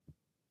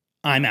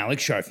I'm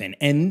Alex Sharfin,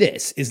 and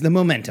this is the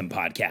Momentum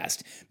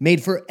Podcast,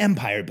 made for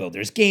empire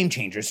builders, game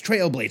changers,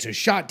 trailblazers,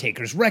 shot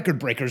takers, record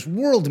breakers,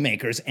 world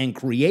makers, and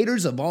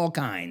creators of all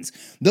kinds.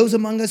 Those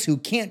among us who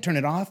can't turn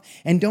it off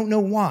and don't know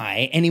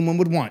why anyone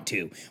would want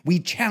to. We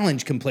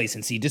challenge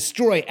complacency,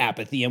 destroy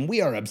apathy, and we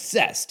are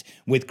obsessed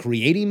with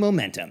creating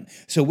momentum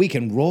so we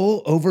can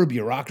roll over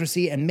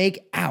bureaucracy and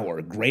make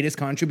our greatest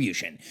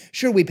contribution.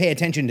 Sure, we pay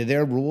attention to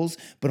their rules,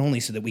 but only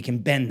so that we can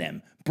bend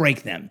them,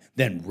 break them,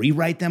 then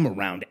rewrite them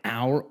around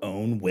our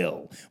own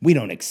will. We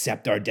don't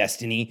accept our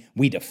destiny,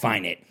 we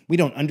define it. We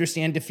don't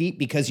understand defeat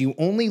because you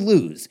only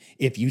lose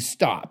if you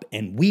stop,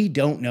 and we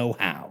don't know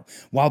how.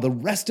 While the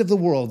rest of the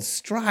world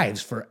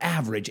strives for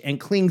average and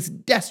clings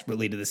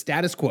desperately to the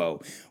status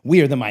quo,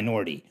 we are the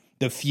minority,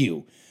 the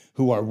few,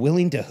 who are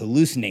willing to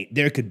hallucinate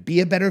there could be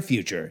a better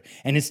future,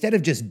 and instead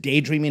of just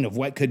daydreaming of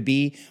what could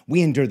be,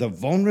 we endure the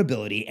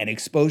vulnerability and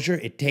exposure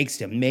it takes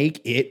to make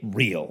it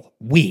real.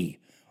 We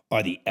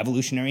are the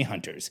evolutionary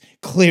hunters,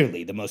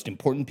 clearly the most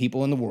important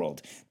people in the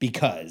world,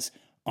 because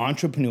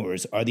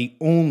entrepreneurs are the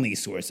only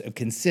source of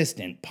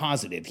consistent,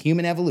 positive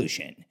human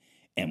evolution,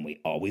 and we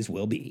always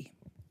will be.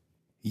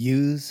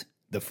 Use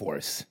the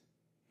Force.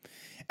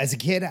 As a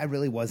kid, I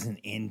really wasn't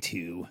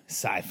into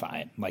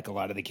sci-fi like a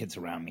lot of the kids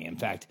around me. In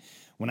fact,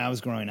 when I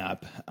was growing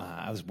up,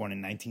 I was born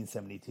in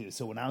 1972.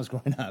 So when I was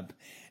growing up,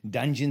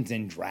 Dungeons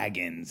and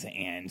Dragons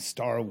and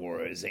Star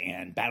Wars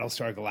and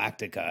Battlestar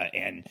Galactica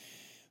and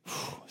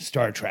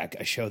Star Trek,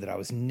 a show that I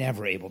was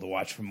never able to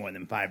watch for more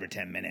than 5 or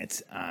 10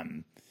 minutes.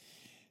 I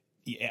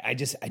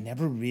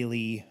never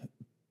really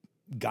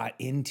got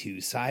into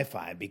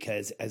sci-fi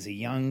because as a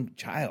young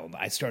child,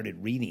 I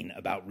started reading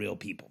about real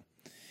people.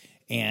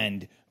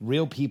 And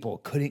real people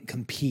couldn't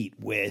compete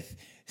with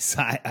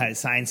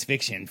science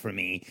fiction for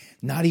me,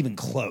 not even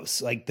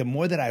close. Like, the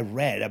more that I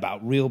read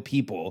about real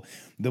people,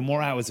 the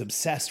more I was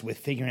obsessed with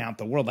figuring out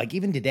the world. Like,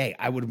 even today,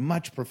 I would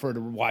much prefer to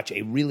watch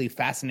a really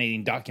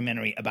fascinating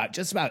documentary about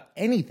just about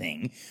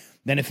anything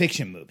than a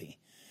fiction movie.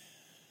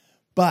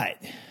 But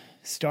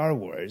Star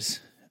Wars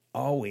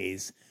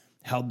always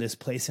held this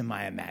place in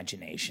my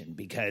imagination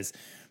because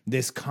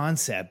this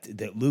concept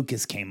that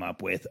Lucas came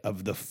up with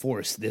of the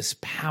Force, this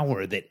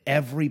power that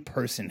every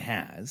person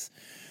has,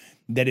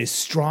 that is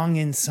strong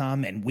in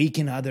some and weak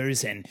in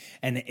others, and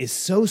is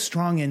so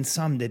strong in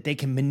some that they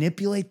can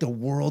manipulate the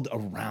world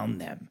around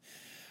them.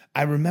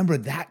 I remember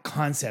that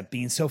concept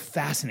being so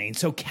fascinating,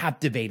 so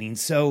captivating,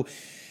 so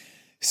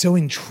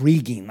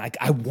intriguing. Like,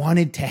 I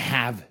wanted to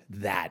have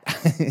that.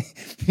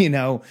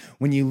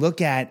 When you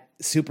look at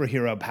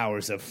superhero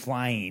powers of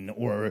flying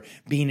or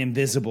being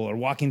invisible or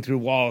walking through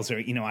walls, or,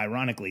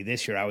 ironically,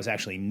 this year I was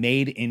actually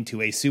made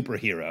into a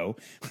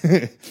superhero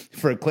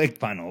for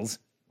ClickFunnels.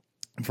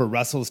 For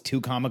Russell's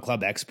 2 Comma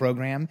Club X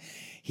program,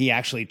 he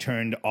actually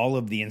turned all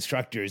of the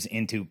instructors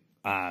into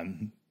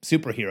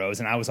superheroes,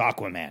 and I was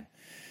Aquaman.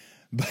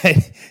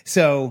 But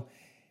so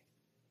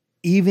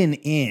even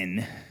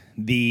in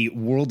the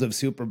world of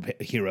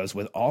superheroes,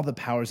 with all the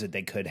powers that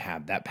they could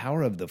have, that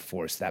power of the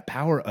Force, that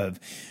power of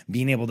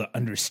being able to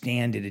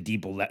understand at a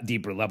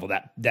deeper level,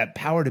 that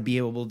power to be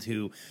able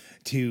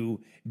to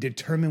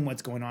determine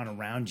what's going on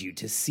around you,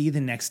 to see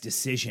the next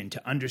decision,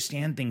 to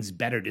understand things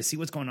better, to see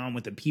what's going on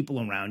with the people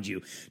around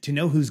you, to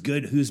know who's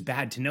good, who's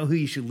bad, to know who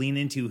you should lean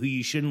into, who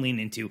you shouldn't lean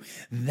into.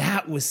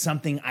 That was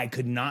something I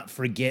could not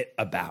forget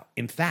about.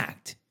 In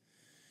fact,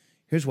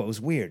 here's what was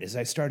weird. As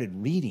I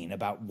started reading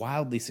about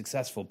wildly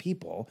successful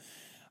people,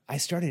 I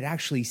started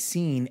actually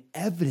seeing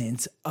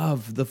evidence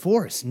of the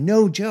Force.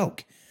 No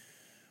joke.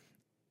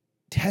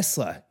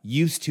 Tesla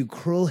used to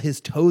curl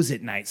his toes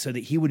at night so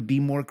that he would be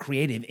more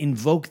creative,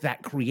 invoke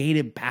that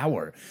creative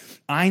power.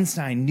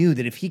 Einstein knew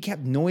that if he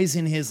kept noise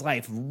in his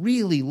life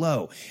really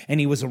low and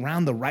he was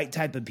around the right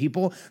type of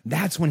people,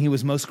 that's when he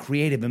was most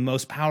creative and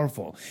most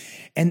powerful.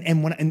 And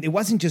it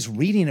wasn't just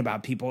reading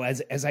about people.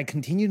 As I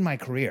continued my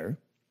career,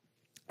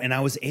 and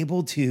I was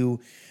able to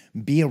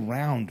be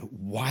around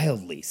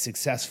wildly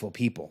successful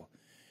people,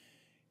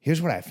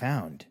 here's what I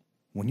found.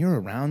 When you're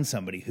around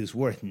somebody who's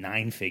worth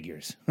 9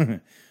 figures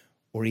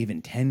or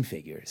even 10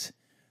 figures,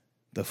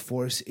 the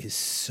Force is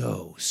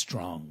so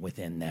strong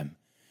within them.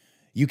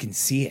 You can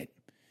see it.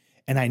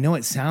 And I know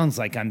it sounds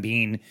like I'm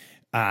being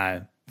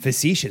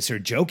facetious or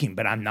joking,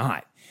 but I'm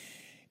not.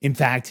 In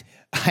fact,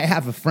 I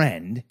have a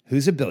friend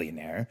who's a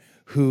billionaire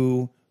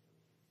who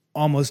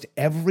almost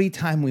every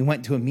time we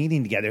went to a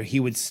meeting together, he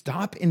would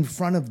stop in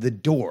front of the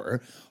door,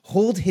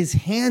 hold his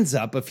hands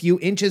up a few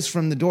inches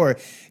from the door,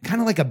 kind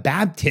of like a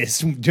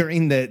Baptist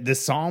during the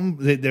psalm,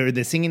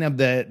 the singing of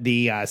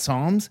the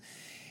psalms,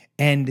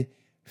 and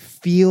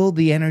feel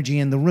the energy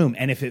in the room.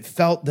 And if it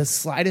felt the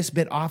slightest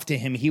bit off to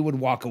him, he would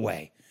walk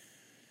away.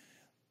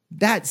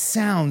 That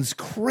sounds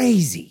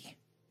crazy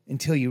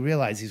until you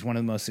realize he's one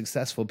of the most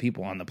successful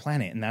people on the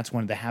planet, and that's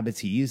one of the habits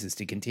he uses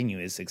to continue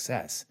his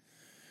success.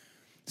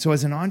 So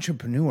as an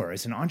entrepreneur,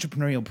 as an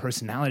entrepreneurial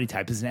personality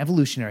type, as an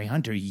evolutionary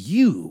hunter,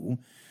 you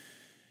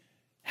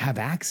have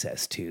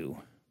access to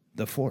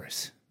the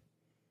Force.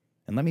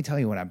 And let me tell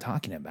you what I'm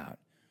talking about.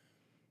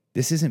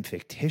 This isn't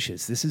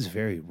fictitious. This is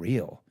very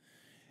real.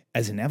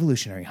 As an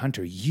evolutionary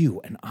hunter,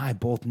 you and I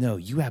both know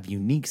you have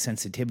unique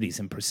sensitivities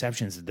and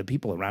perceptions that the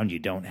people around you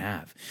don't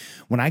have.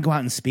 When I go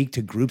out and speak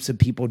to groups of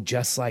people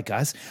just like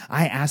us,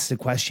 I ask the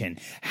question,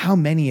 how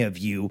many of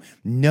you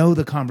know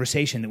the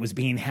conversation that was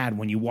being had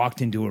when you walked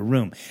into a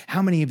room?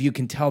 How many of you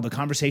can tell the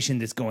conversation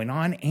that's going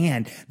on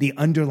and the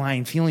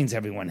underlying feelings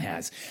everyone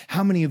has?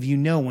 How many of you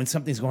know when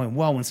something's going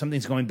well, when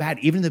something's going bad?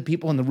 Even the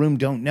people in the room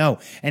don't know.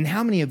 And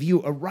how many of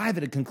you arrive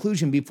at a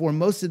conclusion before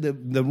most of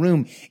the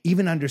room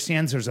even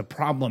understands there's a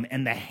problem?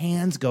 And the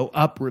hands go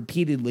up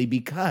repeatedly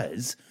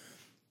because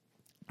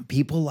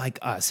people like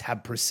us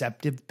have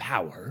perceptive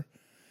power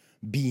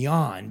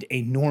beyond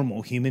a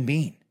normal human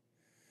being.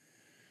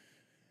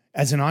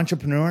 As an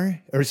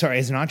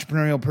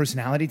entrepreneurial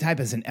personality type,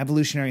 as an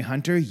evolutionary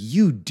hunter,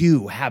 you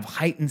do have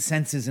heightened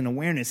senses and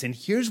awareness. And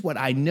here's what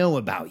I know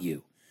about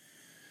you,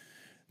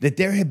 that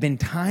there have been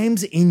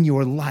times in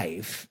your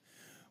life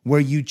where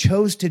you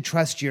chose to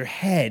trust your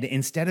head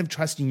instead of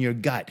trusting your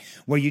gut,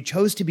 where you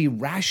chose to be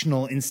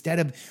rational instead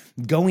of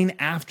going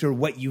after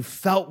what you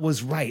felt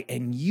was right.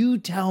 And you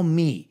tell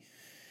me,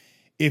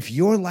 if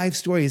your life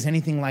story is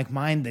anything like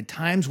mine, the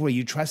times where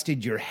you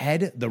trusted your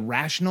head, the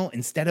rational,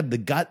 instead of the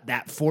gut,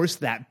 that force,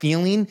 that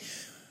feeling,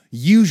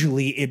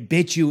 usually it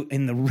bit you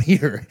in the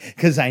rear,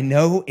 because I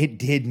know it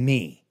did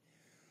me.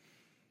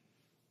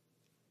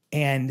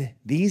 And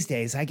these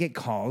days I get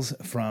calls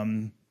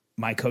from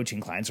my coaching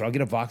clients, or I'll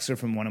get a Voxer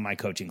from one of my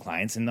coaching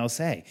clients, and they'll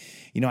say,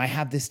 I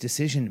have this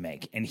decision to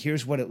make, and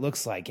here's what it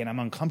looks like, and I'm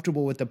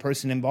uncomfortable with the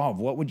person involved.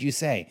 What would you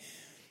say?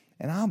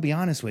 And I'll be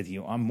honest with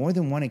you, on more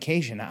than one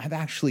occasion, I've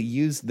actually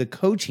used the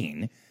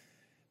coaching.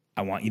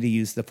 I want you to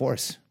use the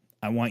force.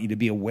 I want you to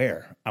be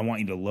aware. I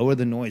want you to lower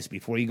the noise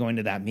before you go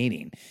into that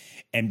meeting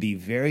and be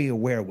very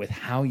aware with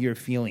how you're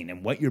feeling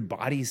and what your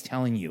body's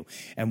telling you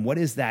and what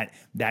is that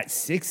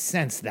sixth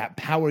sense, that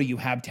power you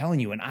have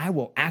telling you. And I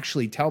will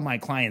actually tell my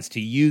clients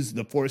to use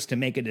the force to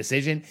make a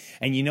decision.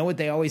 And you know what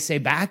they always say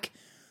back?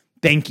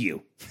 Thank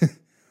you.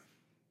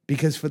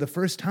 Because for the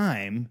first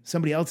time,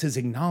 somebody else has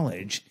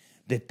acknowledged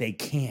that they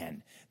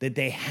can, that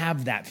they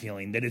have that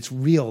feeling, that it's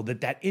real,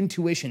 that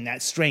intuition,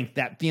 that strength,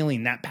 that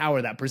feeling, that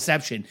power, that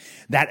perception,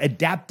 that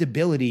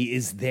adaptability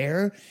is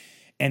there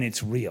and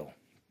it's real.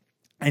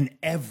 And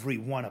every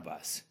one of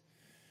us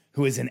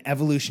who is an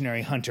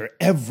evolutionary hunter,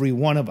 every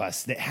one of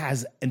us that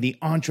has the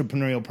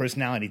entrepreneurial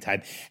personality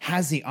type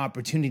has the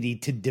opportunity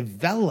to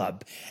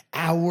develop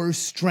our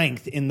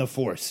strength in the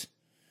force.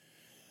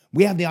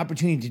 We have the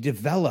opportunity to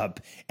develop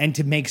and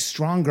to make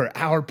stronger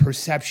our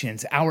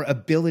perceptions, our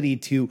ability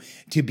to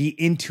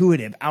be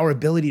intuitive, our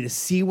ability to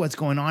see what's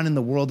going on in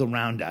the world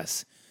around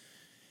us.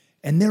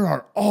 And there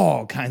are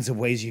all kinds of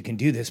ways you can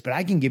do this, but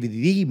I can give you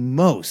the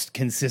most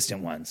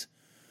consistent ones.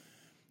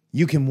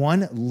 You can,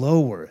 one,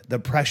 lower the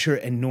pressure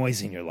and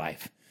noise in your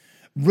life.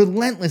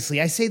 Relentlessly.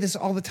 I say this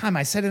all the time.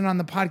 I said it on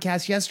the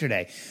podcast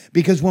yesterday,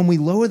 because when we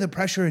lower the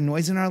pressure and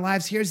noise in our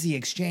lives, here's the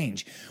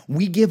exchange.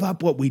 We give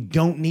up what we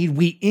don't need.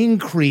 We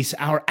increase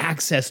our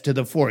access to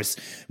the force.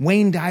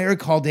 Wayne Dyer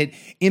called it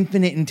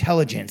infinite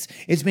intelligence.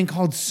 It's been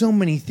called so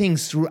many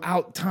things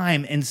throughout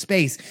time and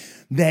space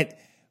that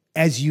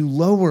as you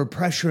lower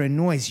pressure and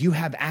noise, you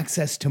have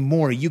access to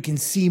more. You can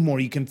see more.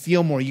 You can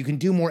feel more. You can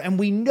do more. And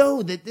we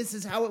know that this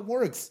is how it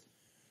works.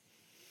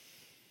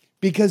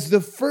 Because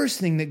the first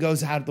thing that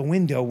goes out the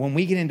window when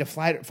we get into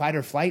fight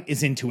or flight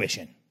is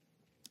intuition.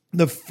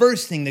 The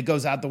first thing that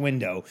goes out the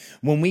window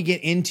when we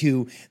get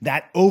into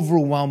that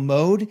overwhelm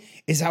mode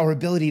is our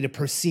ability to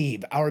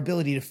perceive, our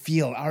ability to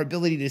feel, our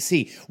ability to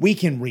see. We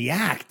can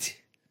react,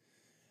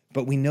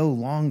 but we no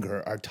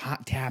longer are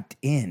tapped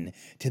in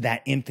to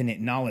that infinite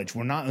knowledge.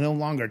 We're no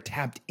longer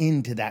tapped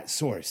into that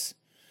source.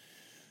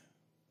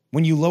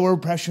 When you lower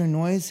pressure and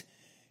noise,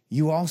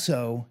 you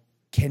also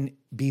can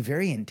be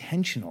very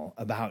intentional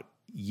about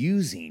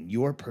using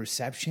your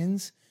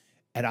perceptions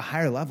at a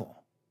higher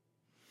level.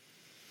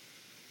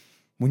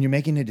 When you're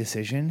making a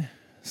decision,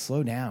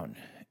 slow down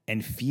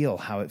and feel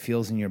how it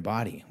feels in your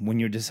body. When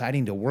you're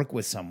deciding to work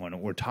with someone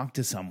or talk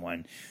to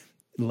someone,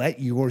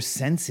 let your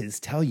senses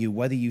tell you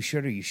whether you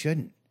should or you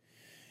shouldn't.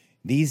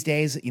 These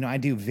days, I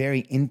do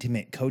very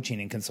intimate coaching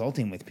and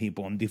consulting with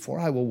people. And before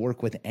I will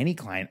work with any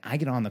client, I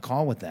get on the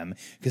call with them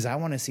because I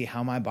want to see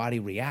how my body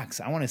reacts.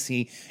 I want to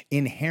see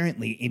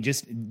inherently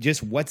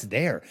just what's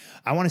there.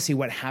 I want to see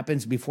what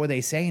happens before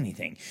they say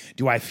anything.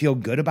 Do I feel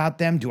good about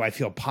them? Do I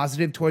feel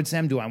positive towards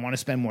them? Do I want to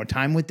spend more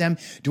time with them?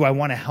 Do I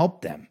want to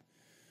help them?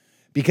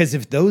 Because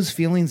if those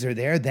feelings are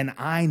there, then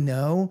I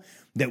know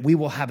that we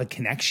will have a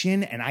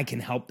connection and I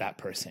can help that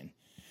person.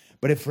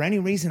 But if for any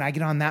reason I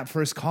get on that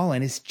first call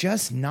and it's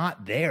just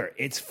not there,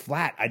 it's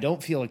flat, I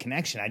don't feel a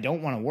connection, I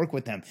don't want to work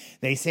with them,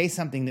 they say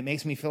something that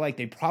makes me feel like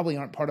they probably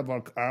aren't part of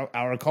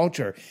our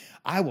culture,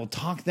 I will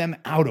talk them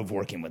out of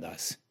working with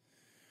us.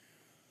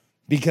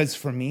 Because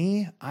for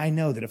me, I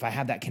know that if I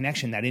have that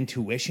connection, that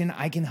intuition,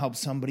 I can help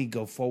somebody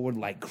go forward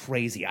like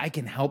crazy. I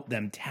can help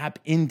them tap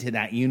into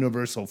that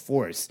universal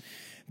force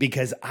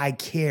because I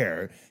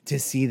care to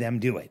see them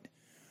do it.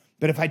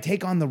 But if I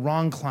take on the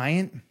wrong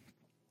client,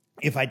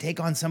 if I take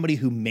on somebody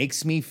who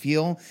makes me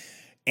feel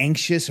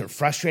anxious or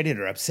frustrated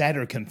or upset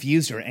or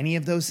confused or any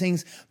of those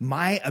things,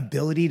 my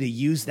ability to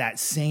use that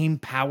same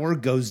power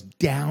goes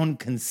down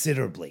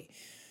considerably.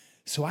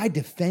 So I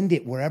defend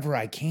it wherever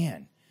I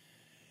can.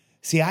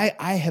 See,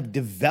 I have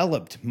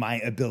developed my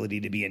ability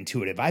to be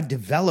intuitive. I've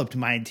developed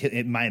my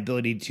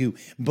ability to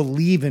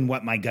believe in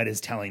what my gut is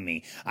telling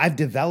me. I've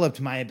developed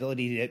my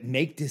ability to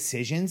make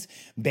decisions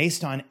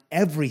based on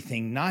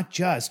everything, not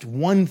just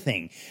one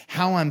thing,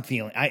 how I'm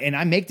feeling.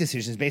 I make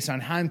decisions based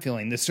on how I'm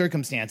feeling, the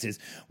circumstances,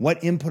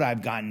 what input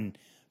I've gotten.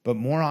 But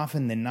more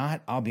often than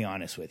not, I'll be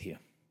honest with you,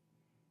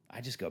 I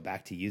just go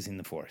back to using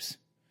the force.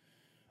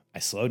 I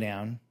slow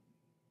down,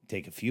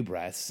 take a few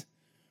breaths,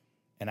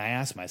 and I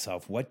ask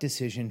myself, what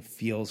decision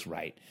feels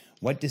right?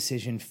 What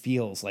decision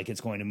feels like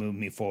it's going to move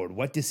me forward?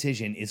 What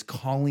decision is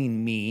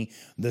calling me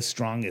the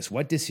strongest?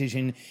 What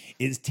decision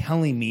is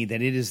telling me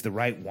that it is the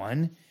right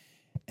one?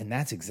 And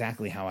that's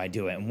exactly how I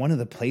do it. And one of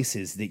the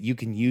places that you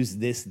can use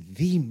this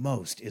the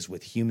most is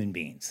with human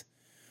beings.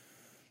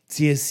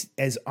 See,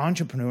 as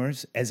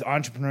entrepreneurs, as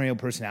entrepreneurial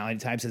personality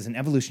types, as an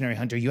evolutionary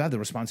hunter, you have the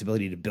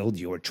responsibility to build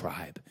your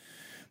tribe.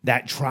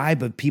 That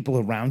tribe of people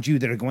around you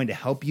that are going to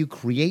help you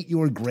create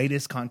your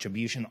greatest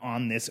contribution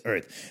on this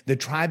earth. The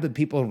tribe of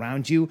people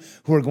around you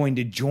who are going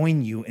to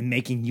join you in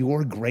making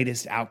your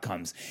greatest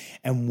outcomes.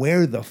 And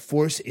where the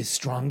force is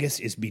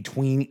strongest is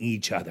between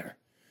each other.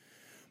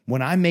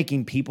 When I'm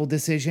making people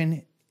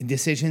decisions,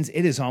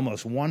 it is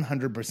almost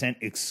 100%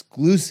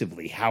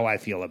 exclusively how I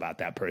feel about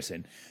that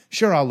person.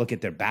 Sure, I'll look at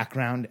their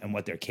background and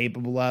what they're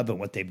capable of and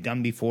what they've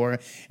done before,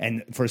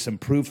 and for some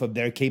proof of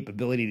their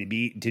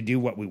capability to do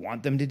what we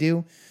want them to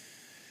do.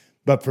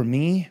 But for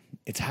me,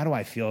 it's how do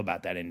I feel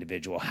about that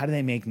individual? How do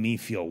they make me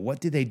feel? What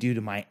do they do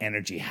to my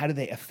energy? How do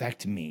they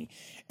affect me?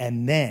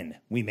 And then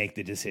we make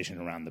the decision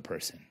around the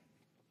person.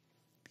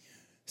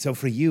 So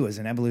for you as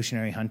an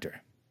evolutionary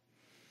hunter,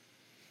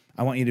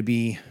 I want you to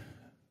be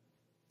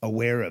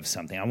aware of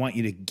something. I want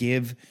you to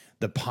give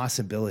the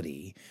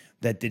possibility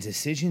that the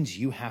decisions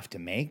you have to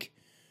make,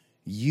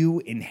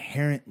 you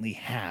inherently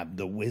have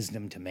the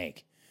wisdom to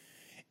make.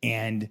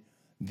 And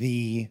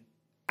the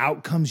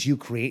outcomes you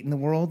create in the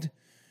world,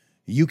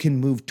 you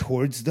can move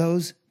towards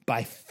those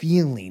by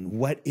feeling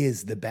what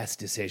is the best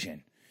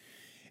decision.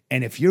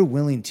 And if you're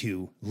willing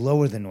to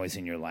lower the noise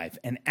in your life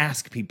and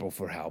ask people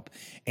for help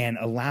and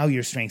allow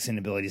your strengths and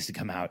abilities to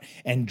come out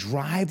and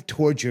drive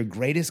towards your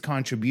greatest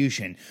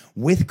contribution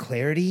with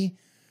clarity,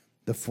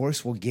 the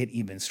force will get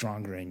even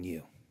stronger in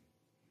you.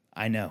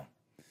 I know,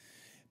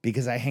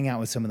 because I hang out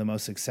with some of the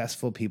most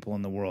successful people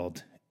in the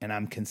world, and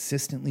I'm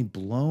consistently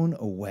blown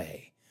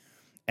away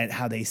at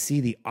how they see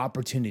the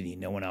opportunity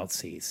no one else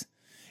sees,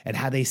 at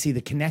how they see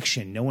the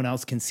connection no one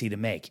else can see to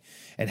make,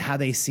 at how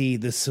they see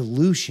the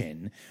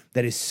solution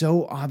that is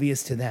so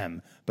obvious to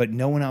them, but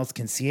no one else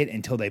can see it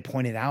until they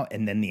point it out,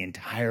 and then the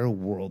entire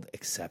world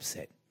accepts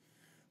it.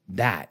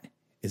 That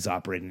is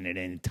operating at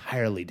an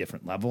entirely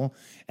different level,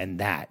 and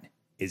that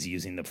is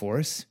using the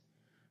force,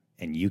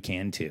 and you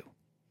can too.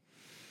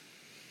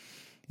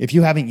 If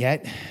you haven't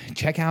yet,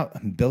 check out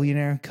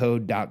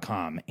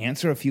billionairecode.com.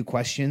 Answer a few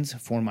questions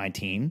for my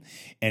team,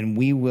 and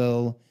we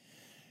will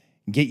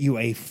get you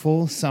a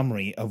full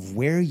summary of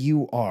where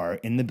you are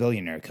in the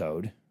Billionaire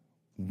Code,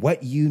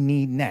 what you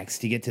need next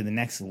to get to the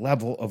next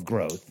level of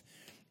growth,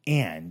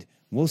 and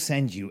we'll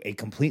send you a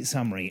complete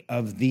summary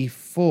of the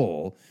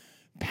full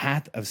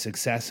path of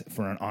success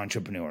for an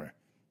entrepreneur.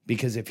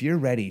 Because if you're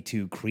ready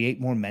to create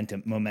more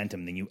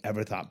momentum than you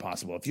ever thought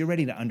possible, if you're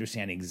ready to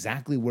understand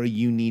exactly where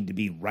you need to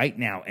be right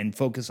now and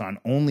focus on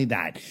only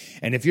that,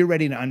 and if you're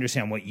ready to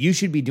understand what you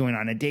should be doing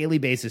on a daily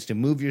basis to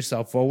move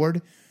yourself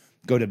forward,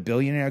 go to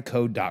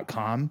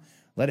billionairecode.com.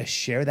 Let us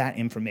share that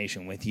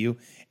information with you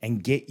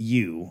and get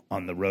you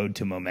on the road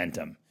to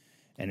momentum.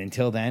 And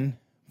until then,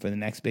 for the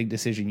next big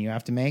decision you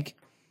have to make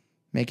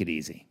it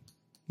easy.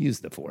 Use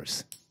the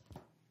force.